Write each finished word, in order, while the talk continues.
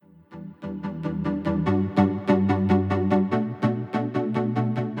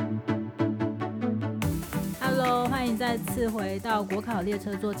次回到国考列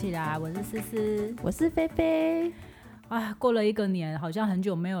车坐起来，我是思思，我是菲菲。过了1个年，好像很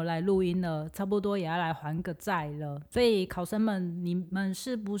久没有来录音了，差不多也要来还个债了。所以考生们，你们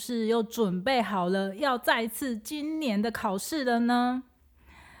是不是又准备好了要再次今年的考试了呢？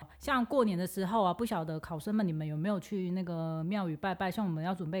像过年的时候啊，不晓得考生们你们有没有去那个庙宇拜拜？像我们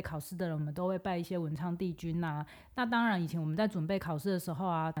要准备考试的人，我们都会拜一些文昌帝君啊。那当然，以前我们在准备考试的时候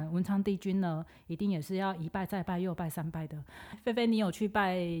啊，文昌帝君呢，一定也是要一拜再拜，又拜3拜的。菲菲，你有去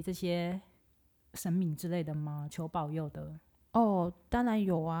拜这些神明之类的吗？求保佑的？哦，当然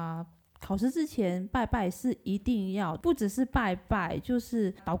有啊。考试之前拜拜是一定要，不只是拜拜，就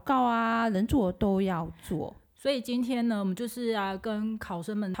是祷告啊，能做的都要做。所以今天呢，我们就是跟考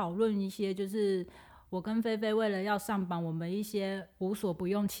生们讨论一些，就是我跟菲菲为了要上榜，我们一些无所不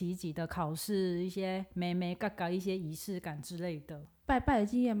用其极的考试，一些眉眉角角一些仪式感之类的。拜拜的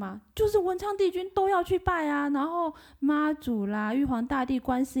经验吗？就是文昌帝君都要去拜啊，然后妈祖啦、玉皇大帝、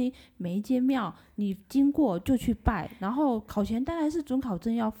观世音，每一间庙你经过就去拜，然后考前当然是准考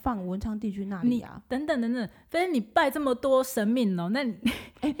证要放文昌帝君那里啊。等等，菲菲你拜这么多神明哦，那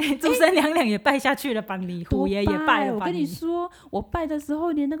祖生娘娘也拜下去了吧？你虎爷也拜了吧？我跟你说，我拜的时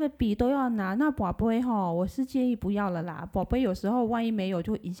候连那个笔都要拿，那宝贝齁，我是建议不要了啦。宝贝有时候万一没有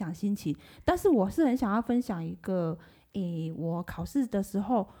就会影响心情，但是我是很想要分享一个。我考试的时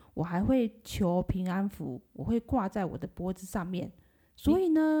候，我还会求平安符，我会挂在我的脖子上面。所以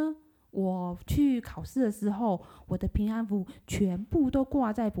呢，我去考试的时候，我的平安符全部都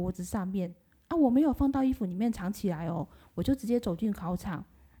挂在脖子上面啊，我没有放到衣服里面藏起来哦，我就直接走进考场，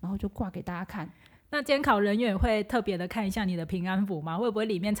然后就挂给大家看。那监考人员会特别的看一下你的平安符吗？会不会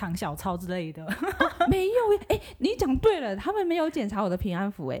里面藏小抄之类的？没有你讲对了，他们没有检查我的平安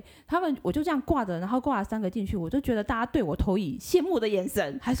符我就这样挂着，然后挂了3个进去，我就觉得大家对我投以羡慕的眼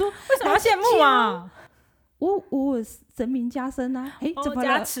神，还说为什么要羡慕啊？我神明加身啊，怎么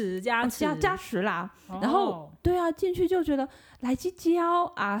加持啦。然后对啊，进去就觉得来去教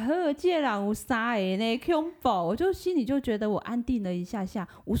啊呵，这人有啥呢恐怖，我就心里就觉得我安定了一下下，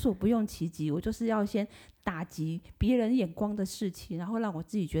无所不用其极，我就是要先打击别人眼光的事情，然后让我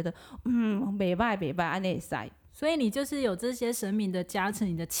自己觉得没败安内塞。所以你就是有这些神明的加持，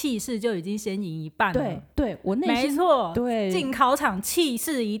你的气势就已经先赢一半了。对，我内心没错，对，进考场气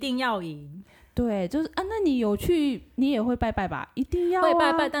势一定要赢。对，就是那你有去，你也会拜拜吧？一定要会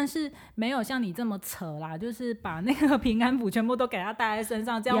拜拜，但是没有像你这么扯啦，就是把那个平安符全部都给他带在身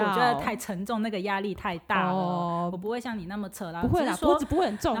上，这样我觉得太沉重，那个压力太大了。我不会像你那么扯啦，不会啦，脖子不会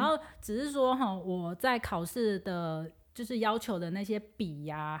很重。然后只是说我在考试的，就是要求的那些笔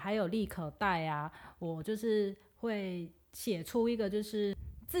呀，还有立可带啊，我就是会写出一个就是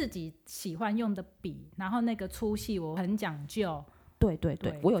自己喜欢用的笔，然后那个粗细我很讲究。对，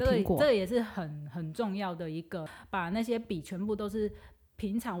我有听过，这个也是很重要的一个，把那些笔全部都是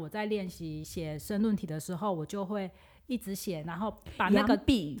平常我在练习写申论题的时候，我就会一直写，然后把那个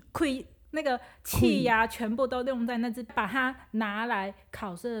笔那个气呀全部都用在那支，把它拿来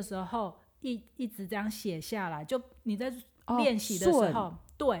考试的时候一直这样写下来，就你在练习的时候。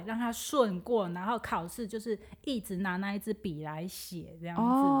对，让它顺过，然后考试就是一直拿那一支笔来写这样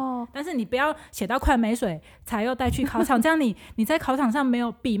子。但是你不要写到快没水才又带去考场，这样你在考场上没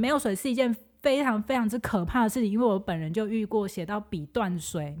有笔没有水是一件非常非常之可怕的事情，因为我本人就遇过写到笔断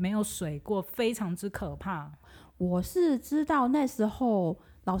水没有水过，非常之可怕。我是知道那时候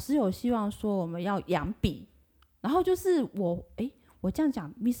老师有希望说我们要养笔，然后就是我这样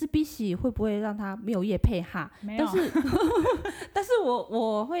讲，Miss B 会不会让他没有业配哈？没有，但是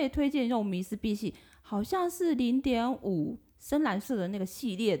我会推荐用 Miss B 好像是0.5深蓝色的那个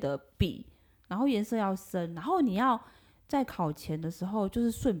系列的笔，然后颜色要深，然后你要在考前的时候就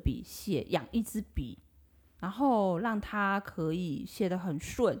是顺笔写，养一支笔，然后让它可以写得很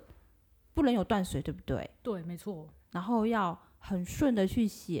顺，不能有断水，对不对？对，没错。然后要很顺的去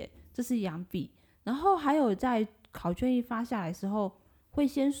写，这是养笔。然后还有在考卷一发下来的时候，会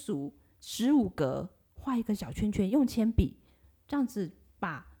先数15格，画一个小圈圈，用铅笔这样子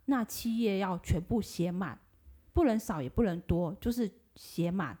把那7页要全部写满，不能少也不能多，就是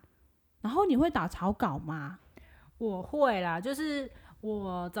写满。然后你会打草稿吗？我会啦，就是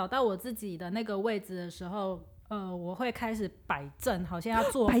我找到我自己的那个位置的时候，我会开始摆正，好像要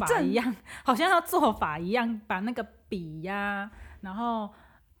做法一样，把那个笔呀，然后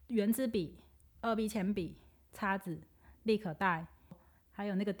圆珠笔、2B 铅笔、叉子、立可带，还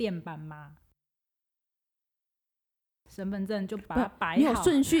有那个垫板嘛，身份证就把它摆好，你有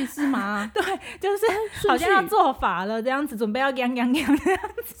顺序是吗？对，就是好像要做法了这样子，准备要这样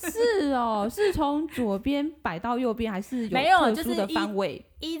子。是哦，是从左边摆到右边，还是没有特殊的方位？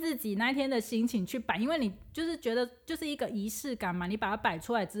依自己那天的心情去摆，因为你就是觉得就是一个仪式感嘛，你把它摆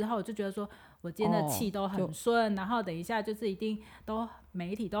出来之后，就觉得说我今天的气都很顺，然后等一下就是一定都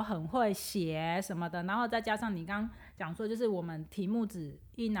媒体都很会写什么的，然后再加上你刚讲说，就是我们题目纸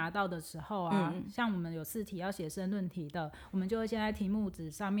一拿到的时候啊，像我们有4题要写申论题的，我们就会先在题目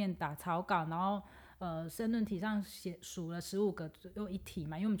纸上面打草稿，然后申论题上数了15个又1题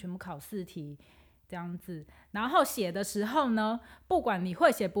嘛，因为我们全部考4题这样子，然后写的时候呢，不管你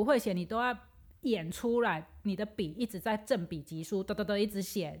会写不会写，你都要演出来，你的笔一直在正笔疾书，一直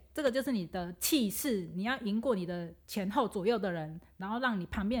写，这个就是你的气势，你要赢过你的前后左右的人，然后让你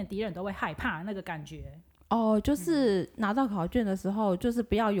旁边的敌人都会害怕那个感觉。哦，就是拿到考卷的时候，就是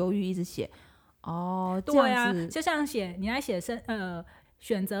不要犹豫，一直写。哦，这样子。对啊，就像你在写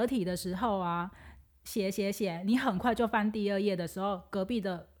选择题的时候啊，写，你很快就翻第2页的时候，隔壁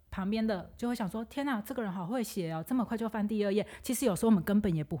的旁边的就会想说，天啊，这个人好会写哦，这么快就翻第2页。其实有时候我们根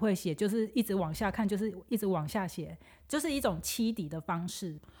本也不会写，就是一直往下看，就是一直往下写，就是一种欺敌的方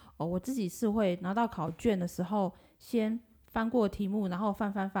式。哦，我自己是会拿到考卷的时候，先翻过题目，然后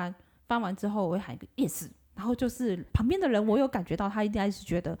翻完之后，我会喊一个 yes， 然后就是旁边的人，我有感觉到他应该是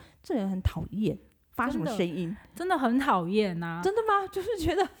觉得这人很讨厌，发什么声音，真的很讨厌啊！真的吗？就是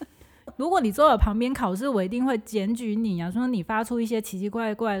觉得。如果你坐在旁边考试，我一定会检举你啊，说你发出一些奇奇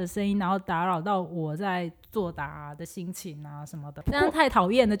怪怪的声音，然后打扰到我在作答的心情啊什么的，这样太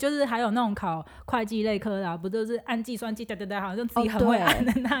讨厌了。就是还有那种考会计类科的啊，不就是按计算机哒哒哒，好像自己很会按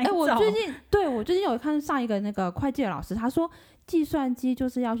的那一种。我最近有看上一个那个会计的老师，他说计算机就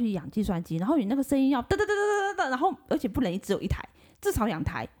是要去养计算机，然后你那个声音要哒哒哒哒哒哒，然后而且不能只有1台，至少2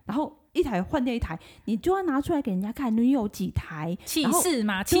台，然后1台换掉1台，你就要拿出来给人家看你有几台，气势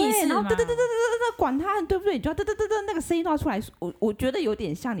嘛，然后管他对不对，你就要那个声音都要出来。我觉得有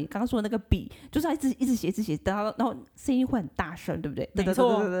点像你刚刚说的那个笔，就是要一直写，然后声音会很大声，对不对？没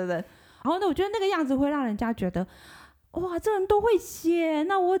错，对。然后呢，我觉得那个样子会让人家觉得，哇，这人都会写，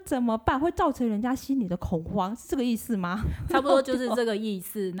那我怎么办？会造成人家心里的恐慌，是这个意思吗？差不多就是这个意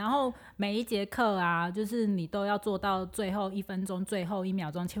思。然后每一节课啊，就是你都要做到最后1分钟、最后1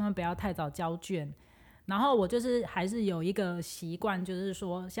秒钟，千万不要太早交卷。然后我就是还是有一个习惯，就是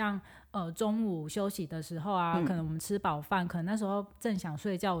说像中午休息的时候啊，可能我们吃饱饭，可能那时候正想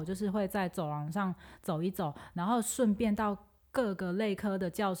睡觉，我就是会在走廊上走一走，然后顺便到各个类科的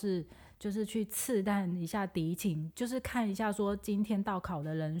教室，就是去刺探一下敌情，就是看一下说今天到考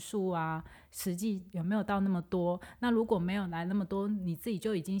的人数啊，实际有没有到那么多。那如果没有来那么多，你自己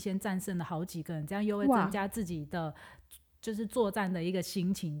就已经先战胜了好几个人，这样又会增加自己的就是作战的一个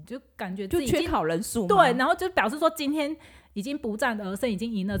心情，就感觉自己就缺考人数嘛。对，然后就表示说今天已经不战而胜，已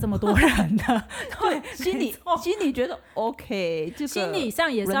经赢了这么多人了。对，心里觉得 OK， 这个心理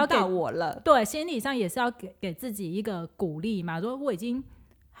上也是要给到我了。对，心理上也是要给自己一个鼓励嘛，说我已经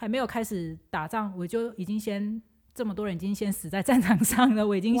还没有开始打仗，我就已经先这么多人已经先死在战场上了，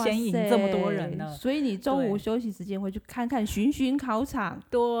我已经先赢这么多人了。所以你中午休息时间会去看看巡考场，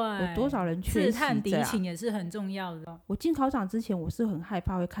对，有多少人缺席，刺探敌情也是很重要的。我进考场之前，我是很害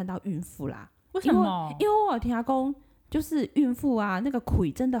怕会看到孕妇啦。为什么？因为我听阿公就是孕妇啊，那个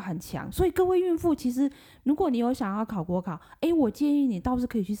魁真的很强，所以各位孕妇，其实如果你有想要考国考，我建议你倒是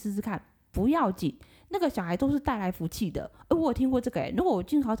可以去试试看，不要紧，那个小孩都是带来福气的。我有听过这个如果我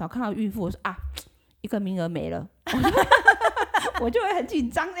进考场看到孕妇，我说啊，一个名额没了，我就会很紧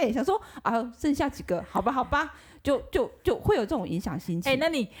张想说啊，剩下几个，好吧，就会有这种影响心情。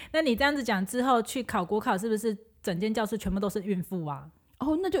那你这样子讲之后去考国考，是不是整间教室全部都是孕妇啊？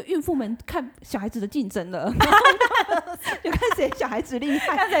那就孕妇们看小孩子的竞争了，就看谁小孩子厉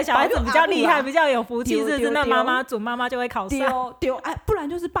害，看谁小孩子比较厉害，比较有福气，是不是？那准妈妈就会考上，不然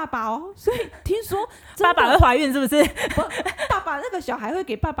就是爸爸哦。所以听说爸爸会怀孕，是不是？爸爸那个小孩会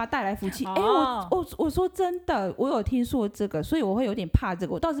给爸爸带来福气。我说真的，我有听说这个，所以我会有点怕这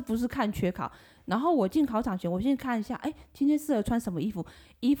个。我倒是不是看缺考，然后我进考场前，我先看一下，今天适合穿什么衣服，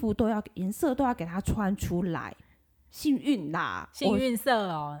衣服都要颜色都要给他穿出来。幸运啦，幸运色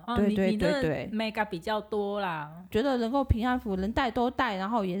对，你的 make up 比较多啦，觉得能够平安符能带都带，然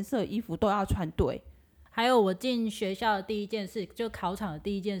后颜色衣服都要穿对。还有我进学校的第一件事，就考场的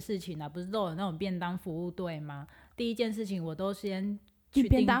第一件事情不是都有那种便当服务队吗？第一件事情我都先去订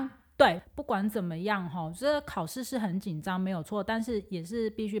便当。对，不管怎么样这考试是很紧张没有错，但是也是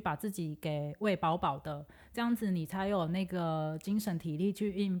必须把自己给喂饱饱的，这样子你才有那个精神体力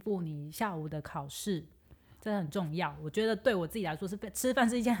去应付你下午的考试。这很重要。我觉得对我自己来说，吃饭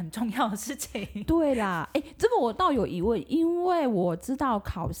是一件很重要的事情。对啦，这个我倒有疑问，因为我知道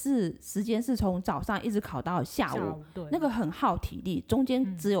考试时间是从早上一直考到下午，对，那个很耗体力，中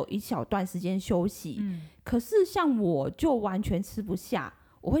间只有一小段时间休息。可是像我就完全吃不下，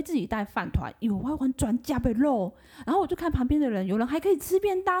我会自己带饭团，因为我会玩转加倍肉，然后我就看旁边的人，有人还可以吃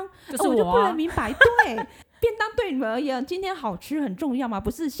便当，就是我就不能明白，对，便当对你们而言，今天好吃很重要吗？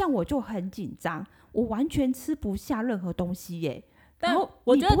不是，像我就很紧张，我完全吃不下任何东西耶。但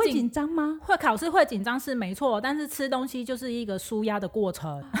我觉得你不会紧张吗？会考试会紧张是没错，但是吃东西就是一个抒压的过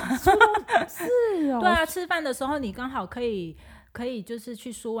程。是哦，对啊，吃饭的时候你刚好可以就是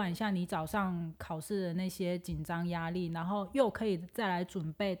去舒缓一下你早上考试的那些紧张压力，然后又可以再来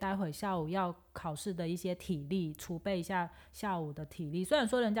准备待会下午要考试的一些体力，储备一下下午的体力。虽然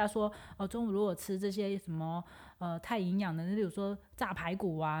说人家说中午如果吃这些什么太营养的，例如说炸排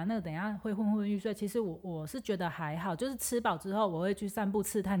骨啊，那个等一下会昏昏欲睡，其实我是觉得还好，就是吃饱之后我会去散步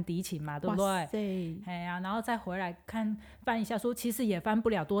刺探敌情嘛，对不对？然后再回来翻一下书，其实也翻不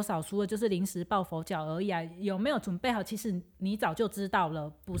了多少书了，就是临时抱佛脚而已啊。有没有准备好，其实你早就知道了，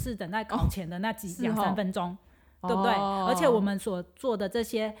不是等待考前的那2-3分钟，对不对？而且我们所做的这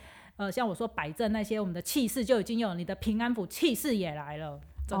些像我说摆正那些，我们的气势就已经有，你的平安符气势也来了。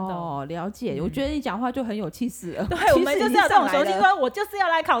了解。我觉得你讲话就很有气势了。对，我们就是要这种熟悉，说我就是要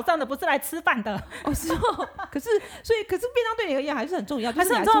来考上的，不是来吃饭的。是哦。可是便当对你而言还是很重要，还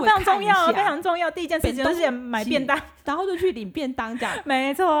是很重要，非常重要，非常重要。第一件事情就是买便当，然后就去领便当这样。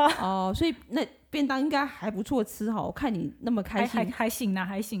没错。所以那便当应该还不错吃哈，我看你那么开心，还行啦，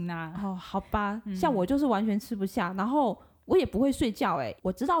还行啦。好吧。像我就是完全吃不下，然后我也不会睡觉。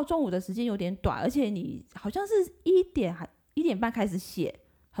我知道中午的时间有点短，而且你好像是1点半开始写，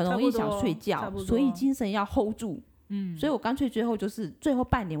很容易想睡觉，所以精神要 hold 住。所以我干脆最后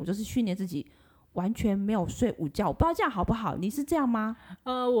半年，我就是训练自己完全没有睡午觉。我不知道这样好不好？你是这样吗？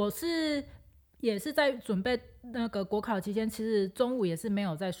我也是在准备那个国考期间，其实中午也是没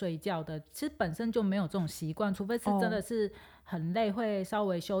有在睡觉的。其实本身就没有这种习惯，除非是真的是很累，会稍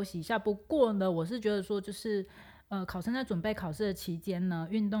微休息一下。不过呢，我是觉得说，就是考生在准备考试的期间呢，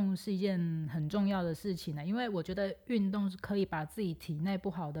运动是一件很重要的事情呢。因为我觉得运动是可以把自己体内不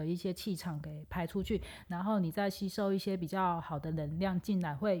好的一些气场给排出去，然后你再吸收一些比较好的能量进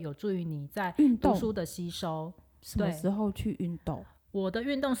来，会有助于你在读书的吸收。什么时候去运动？我的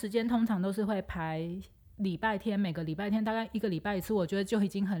运动时间通常都是会排礼拜天，每个礼拜天大概1个礼拜1次，我觉得就已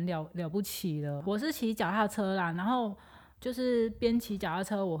经很了不起了。我是骑脚踏车啦，然后就是边骑脚踏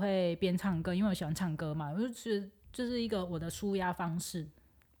车我会边唱歌，因为我喜欢唱歌嘛，我就觉得就是一个我的抒压方式。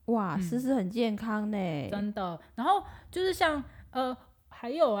哇，是很健康呢，真的。然后就是像还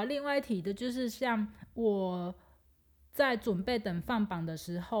有啊，另外一题的就是像我在准备等放榜的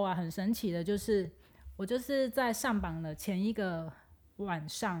时候啊，很神奇的就是我就是在上榜的前一个晚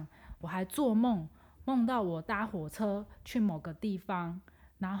上，我还做梦到我搭火车去某个地方，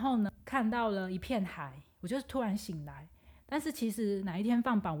然后呢看到了一片海，我就突然醒来。但是其实哪一天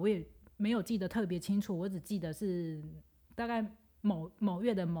放榜我也没有记得特别清楚，我只记得是大概某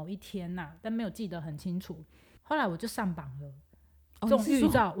月的某一天呐，但没有记得很清楚。后来我就上榜了，这种预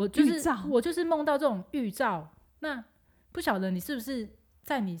兆，我就是梦到这种预兆。那不晓得你是不是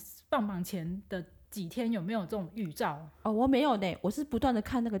在你放榜前的几天有没有这种预兆？我没有呢，我是不断的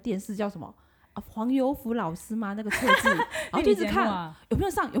看那个电视叫什么黄有福老师吗？那个测字，然后就一直看有没有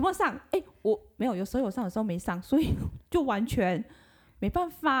上。我没有，有时候有上，有时候没上，所以就完全没办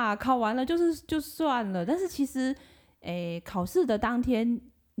法。考完了就算了。但是其实考试的当天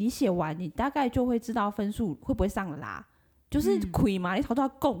你写完，你大概就会知道分数会不会上了啦。就是亏嘛，你考都要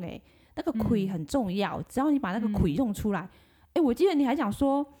供那个亏很重要，只要你把那个亏用出来。我记得你还讲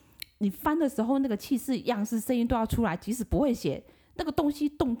说你翻的时候那个气势样式声音都要出来，即使不会写那个东西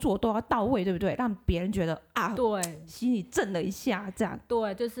动作都要到位，对不对？让别人觉得对，心里震了一下这样。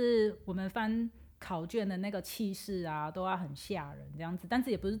对，就是我们翻考卷的那个气势啊都要很吓人这样子，但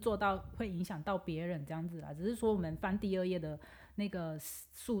是也不是做到会影响到别人这样子啦，只是说我们翻第2页的那个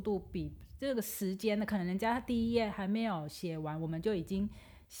速度比这个时间的，可能人家第1页还没有写完，我们就已经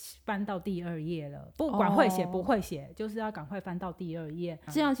翻到第2页了。不管会写不会写，就是要赶快翻到第2页。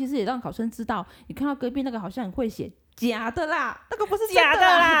这样其实也让考生知道，你看到隔壁那个好像很会写，假的啦，那个不是真的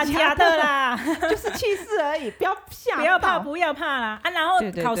啦，假的啦，就是气势而已，不要吓到，不要怕啦。然后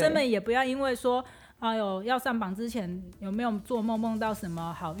考生们也不要因为说要上榜之前有没有做梦到什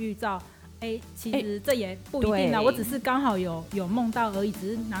么好预兆，其实这也不一定啦，我只是刚好有梦到而已，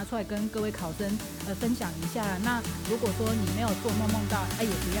只是拿出来跟各位考生分享一下啦。那如果说你没有做梦到，也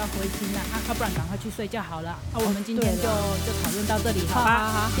不要灰心啦，要不然赶快去睡觉好了。我们今天就讨论到这里，好吧？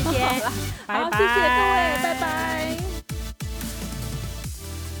好，谢谢，好，谢谢各位，拜拜。